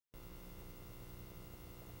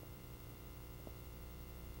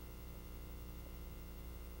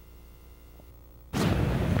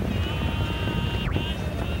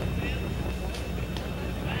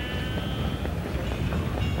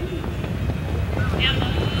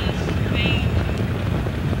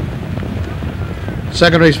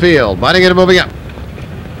Second race field, biting it and moving up.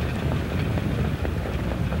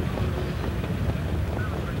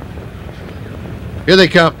 Here they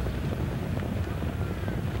come.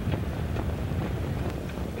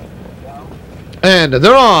 And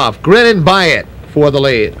they're off. Grin and Buy It for the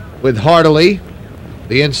lead. With Heartily,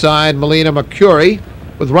 the inside MELINA MERCOURI,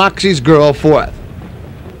 with Roxy's Girl fourth.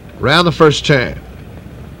 Around the first turn.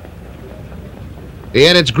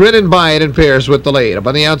 And it's Grin and Buy It in pairs with the lead. Up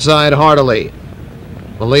on the outside, Heartily.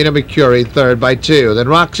 MELINA MERCOURI third by 2. Then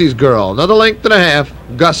Roxy's Girl. Another length and a half.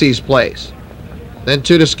 Gussie's Place. Then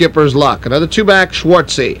 2 to Skipper's Luck. Another 2 back,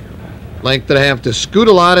 Schwartzy. Length and a half to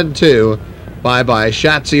Scoot-A-Lot and 2. Bye-bye,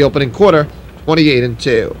 Shatsy opening quarter, 28 and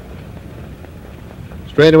 2.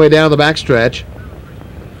 Straight away down the backstretch.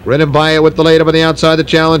 Grin and Buy It with the lead up on the outside, the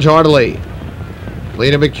challenge, Heartily.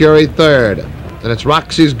 MELINA MERCOURI third. Then it's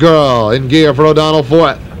Roxy's Girl in gear for O'Donnell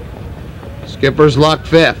fourth. Skipper's Luck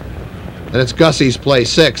fifth. Then it's Gussie's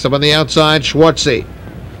Place sixth. Up on the outside, Schwartzy.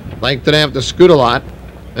 Length and a half to Scoot-A-Lot.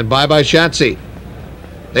 And bye-bye, Shatsy.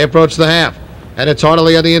 They approach the half. And it's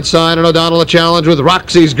Heartily on the inside, and O'Donnell a challenge with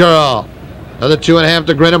Roxy's Girl. Another 2.5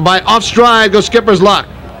 to Grin and Buy It. Off stride goes Skipper's Luck.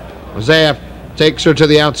 Mosaic takes her to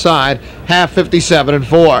the outside. Half 57 and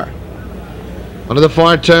 4. Under the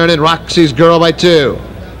far turn, and Roxy's Girl by 2.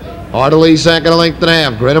 Heartily second, a length and a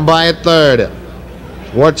half. Grin and Buy It third.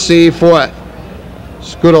 Schwartzy fourth.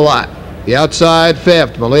 Scoot-A-Lot. The outside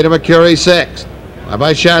fifth. MELINA MERCOURI sixth.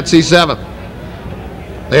 Bye-bye Shatsy seventh.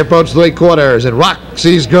 They approach 3/4, and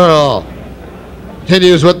Roxy's Girl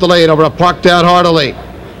continues with the lead over a parked out Heartily.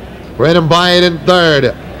 Grin and Buy It in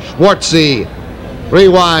third. Schwartzy. 3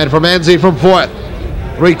 wide for Manzi from fourth.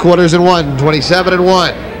 3/4 and 1, 27 and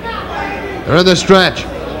 1. They're in the stretch.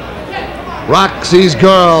 Roxy's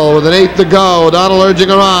Girl with an 8 to go. O'Donnell urging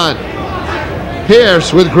her on.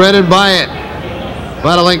 Pierce with Grin and Buy It.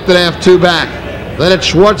 About a length and a half, 2 back. Then it's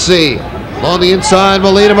Schwartzy. On the inside,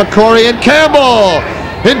 MELINA MERCOURI and Campbell.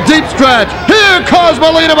 In deep stretch. Here comes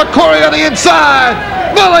MELINA MERCOURI on the inside.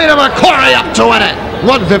 MELINA MERCOURI up to win it.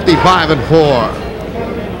 155 and 4.